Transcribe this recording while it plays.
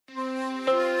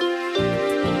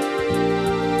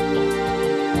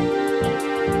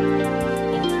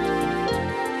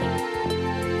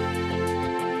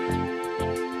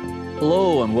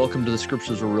Hello, and welcome to the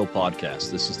Scriptures Are Real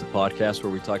podcast. This is the podcast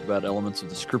where we talk about elements of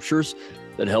the Scriptures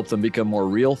that help them become more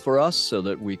real for us so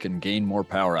that we can gain more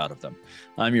power out of them.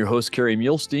 I'm your host, Kerry,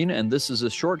 and this is a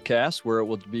shortcast where it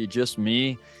will be just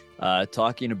me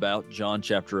talking about John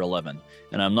chapter 11.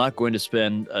 And I'm not going to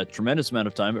spend a tremendous amount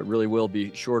of time. It really will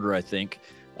be shorter, I think.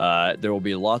 There will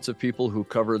be lots of people who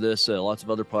cover this, lots of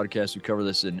other podcasts who cover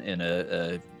this in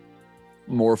a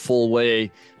more full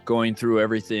way, going through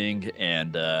everything,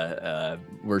 and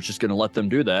we're just going to let them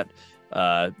do that.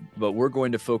 But we're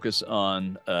going to focus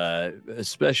on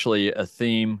especially a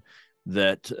theme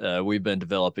that we've been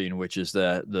developing, which is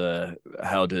that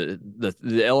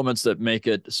the elements that make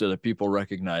it so that people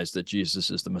recognize that Jesus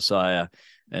is the Messiah,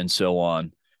 and so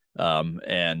on,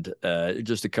 and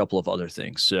just a couple of other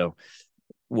things. So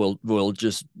We'll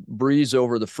just breeze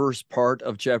over the first part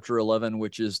of chapter 11,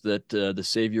 which is that the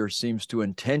Savior seems to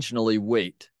intentionally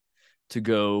wait to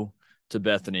go to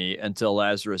Bethany until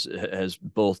Lazarus has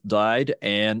both died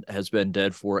and has been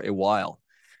dead for a while.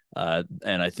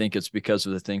 And I think it's because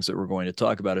of the things that we're going to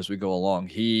talk about as we go along.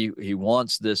 He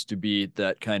wants this to be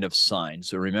that kind of sign.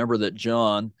 So remember that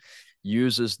John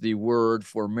uses the word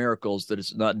for miracles that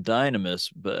it's not dynamis,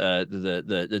 but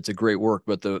it's a great work,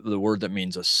 but the word that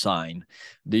means a sign.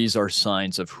 These are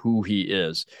signs of who he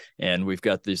is. And we've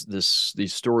got these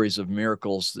stories of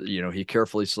miracles. You know, he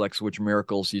carefully selects which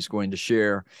miracles he's going to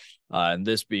share. And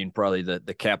this being probably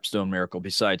the capstone miracle,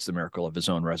 besides the miracle of his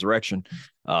own resurrection,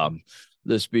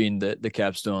 this being the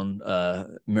capstone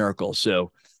miracle.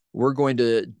 So we're going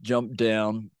to jump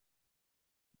down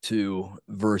to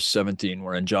verse 17.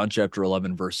 We're in John chapter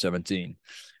 11, verse 17.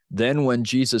 Then when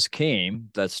Jesus came,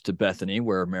 that's to Bethany,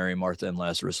 where Mary, Martha, and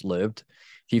Lazarus lived,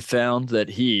 he found that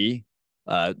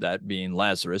that being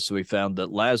Lazarus, so he found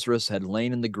that Lazarus had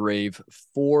lain in the grave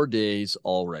 4 days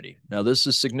already. Now, this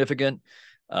is significant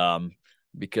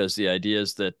because the idea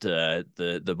is that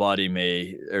the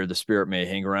body or the spirit may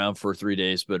hang around for 3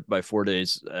 days, but by 4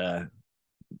 days,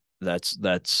 that's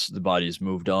the body's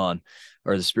moved on,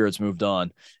 or the spirit's moved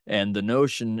on. And the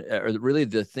notion, or really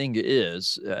the thing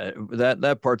is,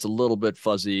 that part's a little bit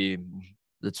fuzzy.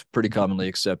 It's pretty commonly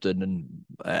accepted, and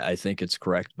I think it's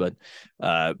correct. But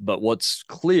what's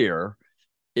clear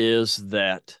is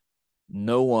that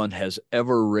no one has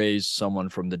ever raised someone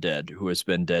from the dead who has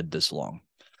been dead this long.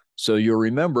 So you'll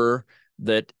remember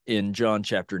that in John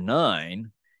chapter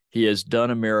 9, he has done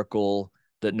a miracle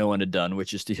that no one had done,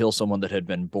 which is to heal someone that had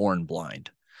been born blind.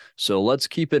 So let's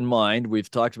keep in mind, we've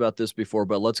talked about this before,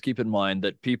 but let's keep in mind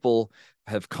that people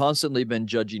have constantly been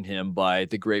judging him by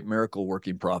the great miracle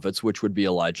working prophets, which would be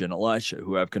Elijah and Elisha,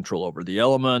 who have control over the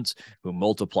elements, who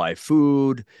multiply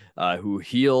food, who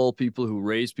heal people, who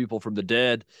raise people from the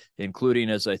dead,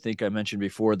 including, as I think I mentioned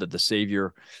before, that the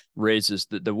Savior raises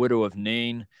the widow of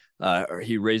Nain.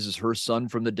 He raises her son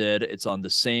from the dead. It's on the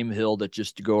same hill that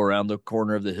just go around the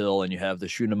corner of the hill, and you have the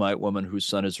Shunammite woman whose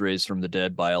son is raised from the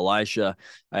dead by Elisha.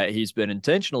 He's been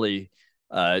intentionally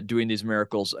doing these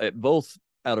miracles, both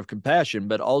out of compassion,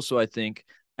 but also, I think,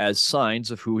 as signs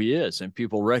of who he is. And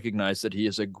people recognize that he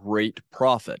is a great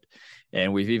prophet.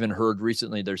 And we've even heard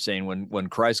recently they're saying when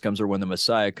Christ comes, or when the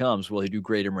Messiah comes, will he do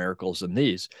greater miracles than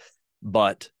these?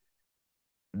 But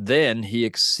then he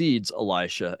exceeds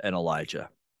Elisha and Elijah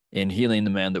in healing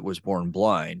the man that was born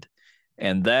blind.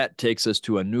 And that takes us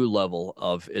to a new level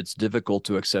of it's difficult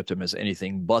to accept him as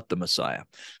anything but the Messiah.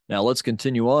 Now, let's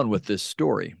continue on with this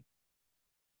story.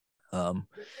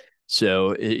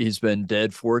 So he's been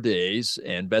dead 4 days,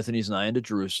 and Bethany's nigh unto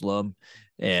Jerusalem,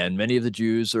 and many of the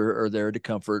Jews are there to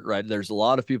comfort, right? There's a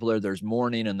lot of people there. There's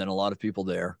mourning, and then a lot of people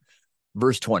there.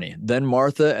 Verse 20, then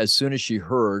Martha, as soon as she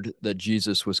heard that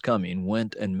Jesus was coming,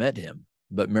 went and met him,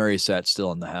 but Mary sat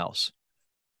still in the house.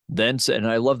 Then said, and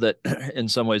I love that in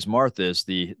some ways Martha is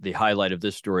the highlight of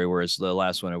this story, whereas the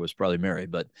last one it was probably Mary,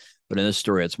 but in this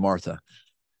story it's Martha.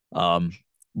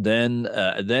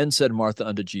 Then said Martha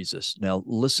unto Jesus. Now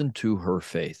listen to her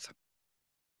faith.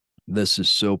 This is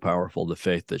so powerful, the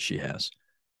faith that she has.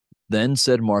 Then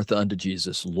said Martha unto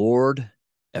Jesus, Lord,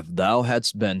 if thou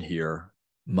hadst been here,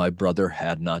 my brother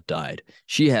had not died.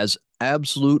 She has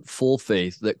absolute full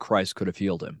faith that Christ could have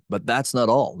healed him. But that's not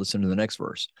all. Listen to the next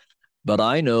verse. But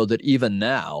I know that even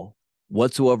now,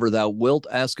 whatsoever thou wilt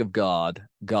ask of God,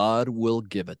 God will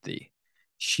give it thee.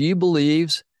 She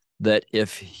believes that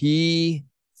if he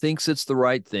thinks it's the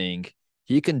right thing,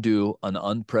 he can do an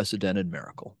unprecedented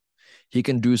miracle. He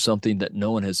can do something that no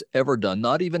one has ever done,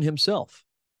 not even himself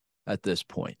at this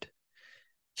point.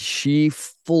 She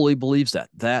fully believes that.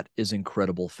 That is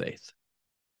incredible faith.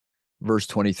 Verse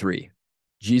 23,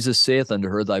 Jesus saith unto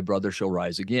her, thy brother shall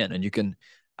rise again. And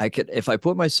if I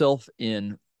put myself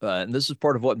in and this is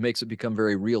part of what makes it become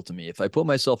very real to me. If I put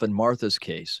myself in Martha's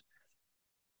case,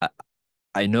 I,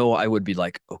 I know I would be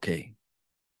like, okay,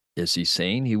 is he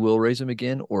saying he will raise him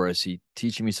again, or is he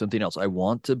teaching me something else? I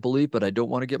want to believe, but I don't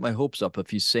want to get my hopes up if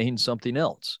he's saying something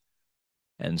else.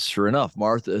 And sure enough,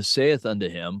 Martha saith unto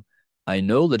him, I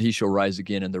know that he shall rise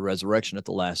again in the resurrection at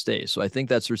the last day. So I think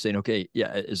that's her saying, okay,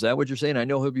 yeah, is that what you're saying? I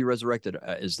know he'll be resurrected.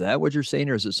 Is that what you're saying,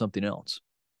 or is it something else?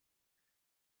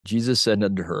 Jesus said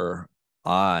unto her,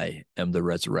 I am the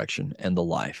resurrection and the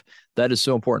life. That is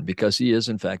so important because he is,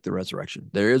 in fact, the resurrection.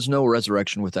 There is no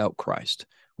resurrection without Christ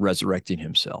resurrecting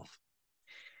himself.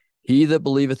 He that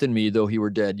believeth in me, though he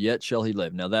were dead, yet shall he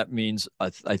live. Now, that means, I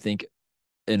think,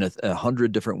 in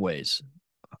 100 different ways.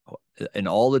 In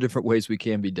all the different ways we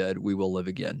can be dead, we will live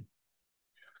again.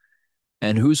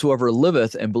 And whosoever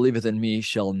liveth and believeth in me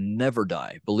shall never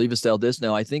die. Believest thou this?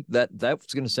 Now, I think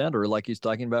that's going to sound like he's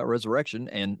talking about resurrection,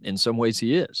 and in some ways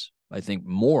he is. I think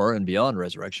more and beyond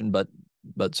resurrection, but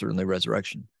certainly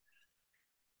resurrection.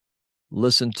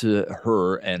 Listen to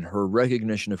her and her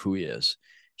recognition of who he is.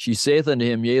 She saith unto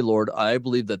him, Yea, Lord, I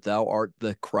believe that thou art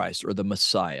the Christ, or the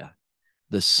Messiah,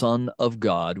 the Son of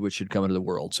God, which should come into the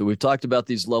world. So we've talked about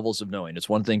these levels of knowing. It's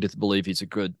one thing to believe he's a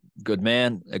good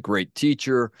man, a great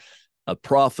teacher, a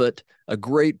prophet, a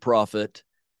great prophet,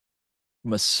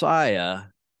 Messiah,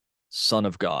 Son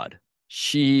of God.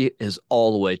 She is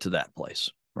all the way to that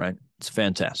place, right? It's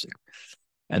fantastic.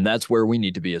 And that's where we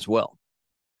need to be as well.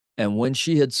 And when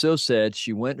she had so said,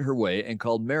 she went her way and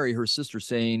called Mary, her sister,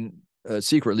 saying,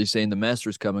 secretly saying, the master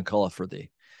is come and calleth for thee.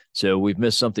 So we've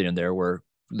missed something in there where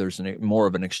there's more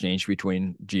of an exchange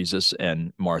between Jesus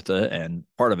and Martha, and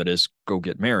part of it is go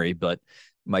get Mary, but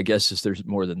my guess is there's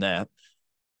more than that.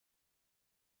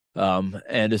 And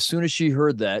as soon as she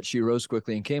heard that, she rose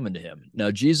quickly and came unto him.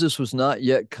 Now, Jesus was not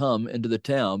yet come into the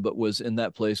town, but was in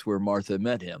that place where Martha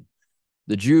met him.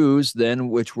 The Jews then,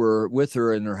 which were with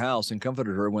her in her house and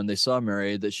comforted her, when they saw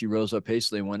Mary, that she rose up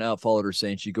hastily and went out, followed her,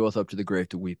 saying, she goeth up to the grave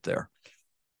to weep there.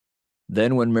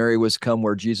 Then when Mary was come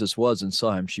where Jesus was and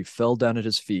saw him, she fell down at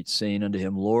his feet, saying unto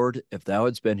him, Lord, if thou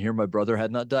hadst been here, my brother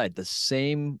had not died. The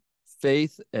same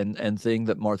faith and thing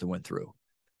that Martha went through.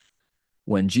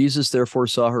 When Jesus therefore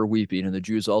saw her weeping, and the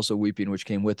Jews also weeping, which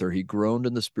came with her, he groaned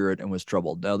in the spirit and was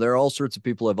troubled. Now, there are all sorts of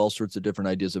people who have all sorts of different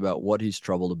ideas about what he's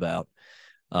troubled about.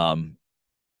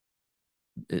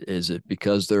 Is it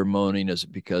because they're moaning? Is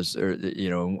it because they're,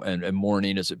 and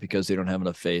mourning? Is it because they don't have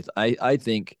enough faith? I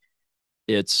think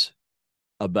it's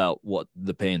about what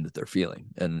the pain that they're feeling.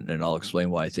 And I'll explain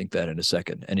why I think that in a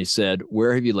second. And he said,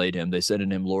 where have you laid him? They said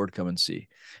unto him, Lord, come and see.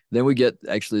 Then we get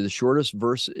actually the shortest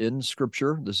verse in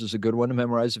scripture. This is a good one to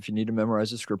memorize if you need to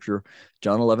memorize the scripture.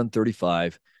 John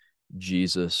 11:35,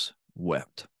 Jesus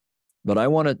wept. But I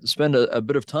want to spend a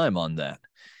bit of time on that.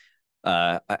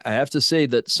 I have to say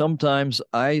that sometimes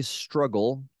I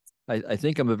struggle. I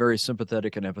think I'm a very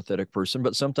sympathetic and empathetic person,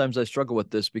 but sometimes I struggle with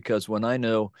this because when I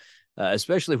know,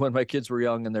 especially when my kids were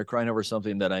young and they're crying over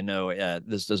something that I know,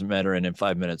 this doesn't matter, and in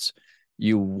 5 minutes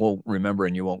you won't remember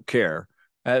and you won't care.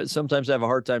 Sometimes I have a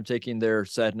hard time taking their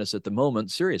sadness at the moment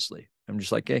seriously. I'm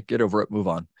just like, hey, get over it, move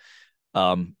on.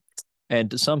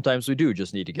 And sometimes we do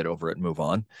just need to get over it and move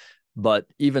on. But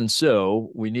even so,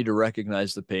 we need to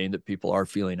recognize the pain that people are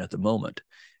feeling at the moment.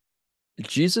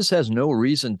 Jesus has no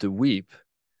reason to weep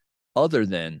other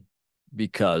than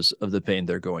because of the pain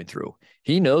they're going through.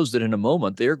 He knows that in a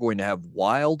moment they're going to have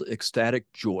wild,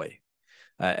 ecstatic joy.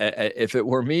 If it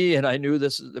were me and I knew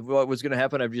this what was going to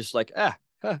happen, I'd be just like,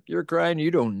 you're crying.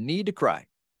 You don't need to cry.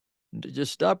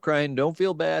 Just stop crying. Don't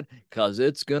feel bad because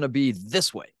it's going to be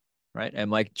this way, right?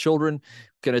 And my children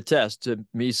can attest to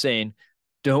me saying,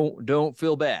 don't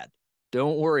feel bad.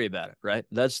 Don't worry about it, right?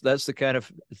 That's the kind of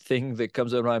thing that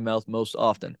comes out of my mouth most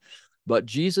often. But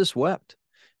Jesus wept.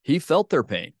 He felt their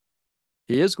pain.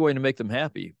 He is going to make them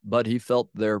happy, but he felt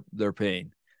their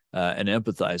pain and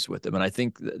empathized with them. And I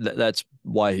think that's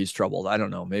why he's troubled. I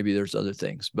don't know. Maybe there's other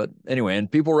things. But anyway,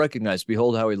 and people recognize,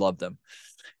 behold how he loved them.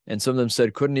 And some of them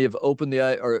said, couldn't he have opened the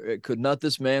eye, or could not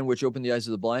this man which opened the eyes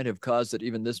of the blind have caused that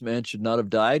even this man should not have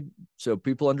died? So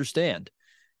people understand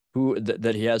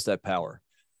that he has that power.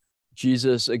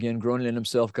 Jesus, again, groaning in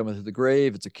himself, cometh to the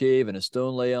grave. It's a cave, and a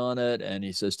stone lay on it. And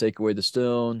he says, take away the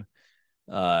stone.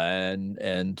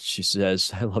 And she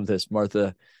says, I love this,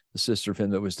 Martha, the sister of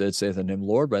him that was dead, saith unto him,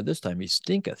 Lord, by this time he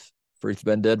stinketh, for he's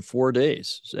been dead 4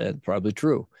 days. And probably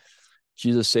true.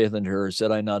 Jesus saith unto her,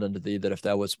 said I not unto thee that if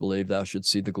thou wouldst believe, thou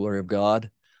shouldst see the glory of God?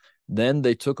 Then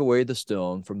they took away the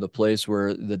stone from the place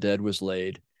where the dead was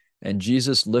laid. And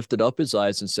Jesus lifted up his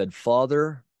eyes and said,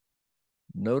 Father,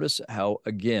 notice how,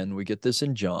 again, we get this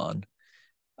in John,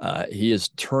 He is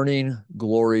turning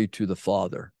glory to the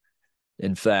Father.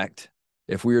 In fact,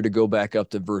 if we were to go back up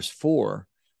to verse 4,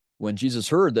 when Jesus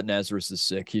heard that Lazarus is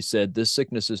sick, he said, this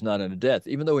sickness is not unto death.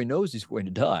 Even though he knows he's going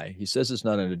to die, he says it's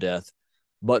not unto death,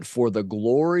 but for the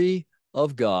glory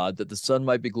of God, that the Son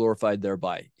might be glorified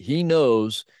thereby. He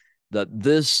knows that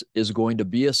this is going to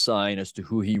be a sign as to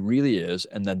who he really is,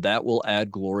 and that will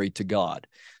add glory to God.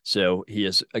 So he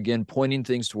is, again, pointing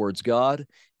things towards God.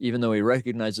 Even though he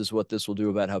recognizes what this will do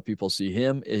about how people see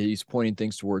him, he's pointing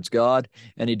things towards God,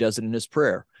 and he does it in his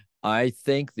prayer. I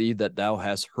thank thee that thou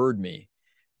hast heard me.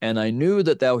 And I knew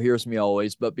that thou hearest me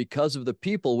always, but because of the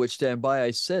people which stand by,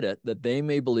 I said it, that they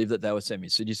may believe that thou hast sent me.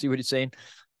 So do you see what he's saying?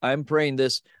 I'm praying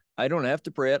this. I don't have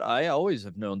to pray it. I always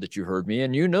have known that you heard me,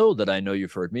 and you know that I know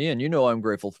you've heard me, and you know I'm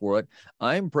grateful for it.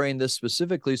 I'm praying this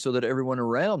specifically so that everyone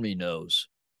around me knows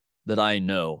that I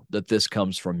know that this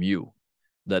comes from you,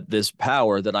 that this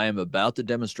power that I am about to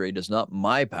demonstrate is not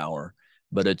my power,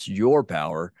 but it's your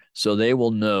power, so they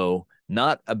will know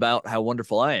not about how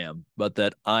wonderful I am, but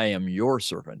that I am your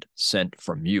servant sent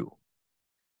from you.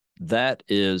 That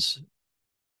is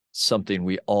something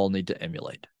we all need to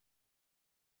emulate.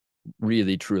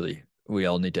 Really, truly, we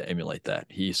all need to emulate that.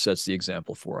 He sets the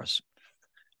example for us.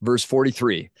 Verse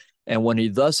 43, and when he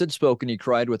thus had spoken, he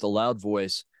cried with a loud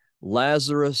voice,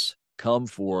 Lazarus, come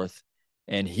forth.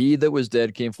 And he that was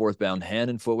dead came forth, bound hand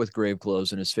and foot with grave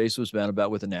clothes, and his face was bound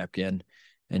about with a napkin.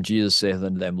 And Jesus saith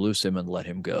unto them, loose him and let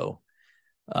him go.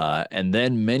 And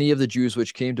then many of the Jews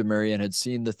which came to Mary and had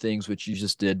seen the things which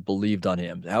Jesus did believed on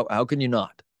him. How can you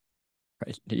not?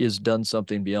 Right? He has done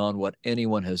something beyond what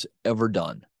anyone has ever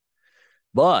done.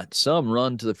 But some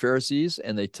run to the Pharisees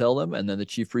and they tell them, and then the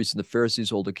chief priests and the Pharisees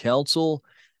hold a council.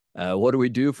 What do we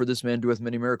do? For this man doeth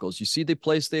many miracles. You see the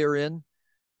place they are in?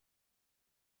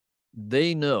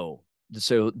 They know.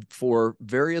 So for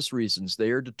various reasons,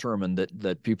 they are determined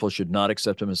that people should not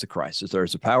accept him as the Christ. If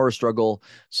there's a power struggle,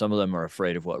 some of them are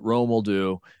afraid of what Rome will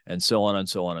do, and so on and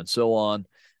so on and so on.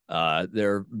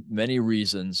 There are many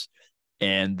reasons,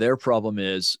 and their problem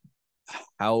is,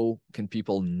 how can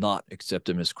people not accept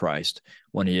him as Christ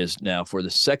when he is now, for the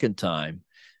second time,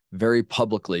 very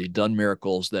publicly done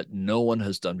miracles that no one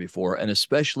has done before, and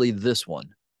especially this one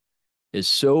is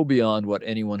so beyond what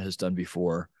anyone has done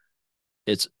before.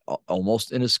 It's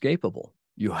almost inescapable.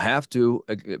 You have to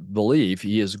believe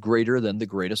he is greater than the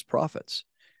greatest prophets.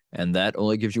 And that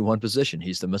only gives you one position.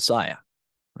 He's the Messiah,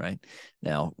 right?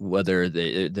 Now, whether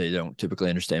they don't typically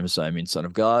understand Messiah means Son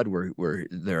of God, where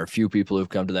there are a few people who've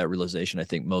come to that realization. I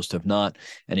think most have not.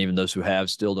 And even those who have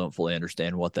still don't fully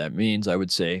understand what that means, I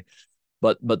would say.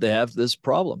 But they have this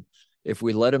problem. If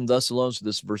we let him thus alone, so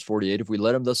this is verse 48, if we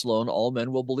let him thus alone, all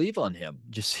men will believe on him.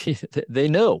 Just see, they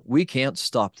know we can't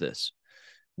stop this.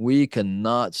 We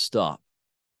cannot stop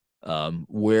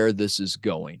where this is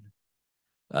going.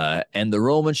 And the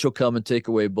Romans shall come and take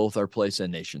away both our place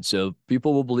and nation. So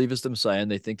people will believe as the Messiah, and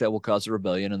they think that will cause a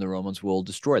rebellion, and the Romans will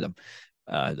destroy them.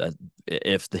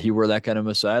 If he were that kind of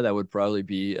Messiah, that would probably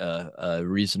be a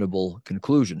reasonable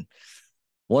conclusion.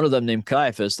 One of them, named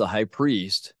Caiaphas, the high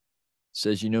priest,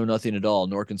 says, you know nothing at all,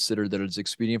 nor consider that it is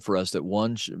expedient for us that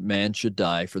one man should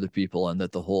die for the people, and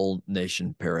that the whole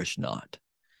nation perish not.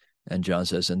 And John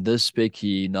says, and this spake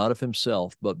he not of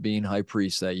himself, but being high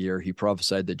priest that year, he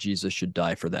prophesied that Jesus should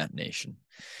die for that nation.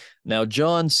 Now,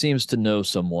 John seems to know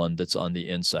someone that's on the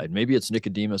inside. Maybe it's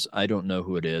Nicodemus. I don't know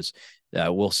who it is.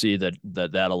 We'll see that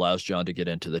allows John to get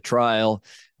into the trial.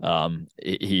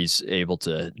 He's able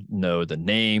to know the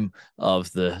name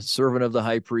of the servant of the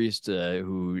high priest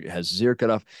who has his ear cut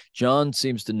off. John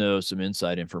seems to know some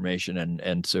inside information,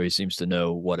 and so he seems to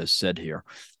know what is said here.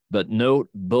 But note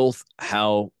both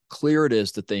how clear it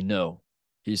is that they know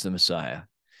he's the Messiah,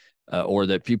 or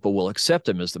that people will accept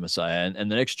him as the Messiah.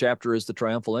 And the next chapter is the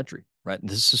triumphal entry, right? And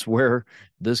this is where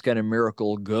this kind of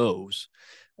miracle goes.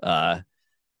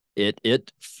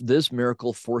 This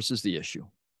miracle forces the issue,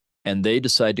 and they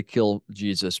decide to kill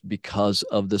Jesus because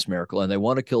of this miracle. And they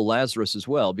want to kill Lazarus as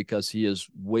well, because he is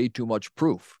way too much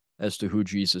proof as to who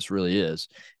Jesus really is.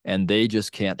 And they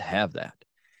just can't have that.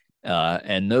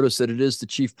 And notice that it is the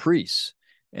chief priests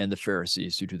and the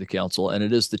Pharisees who do the council, and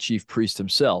it is the chief priest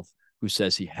himself who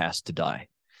says he has to die.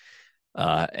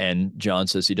 And John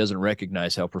says he doesn't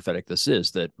recognize how prophetic this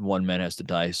is, that one man has to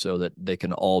die so that they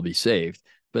can all be saved,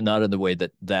 but not in the way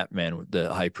that man,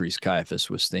 the high priest Caiaphas,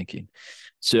 was thinking.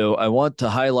 So I want to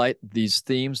highlight these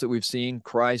themes that we've seen: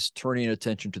 Christ turning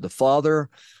attention to the Father,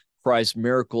 Christ's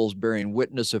miracles bearing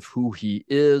witness of who he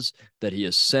is, that he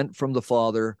is sent from the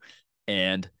Father,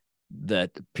 and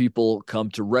that people come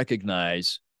to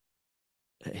recognize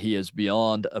he is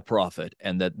beyond a prophet,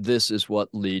 and that this is what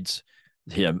leads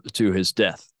him to his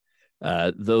death.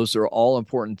 Those are all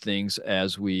important things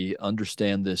as we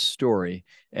understand this story.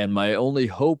 And my only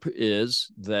hope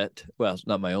is that, well, it's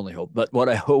not my only hope, but what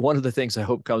I hope, one of the things I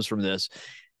hope comes from this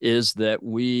is that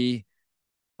we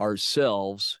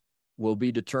ourselves will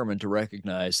be determined to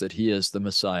recognize that he is the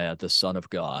Messiah, the Son of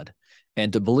God,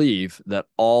 and to believe that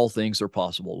all things are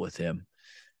possible with him,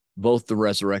 both the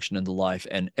resurrection and the life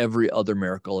and every other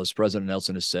miracle. As President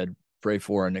Nelson has said, pray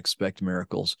for and expect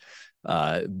miracles.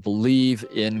 Believe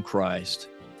in Christ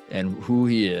and who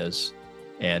he is,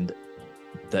 and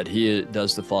that he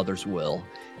does the Father's will,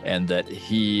 and that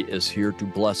he is here to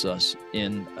bless us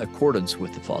in accordance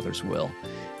with the Father's will.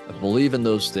 Believe in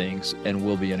those things and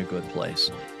we'll be in a good place.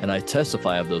 And I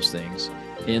testify of those things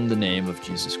in the name of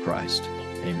Jesus Christ.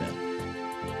 Amen.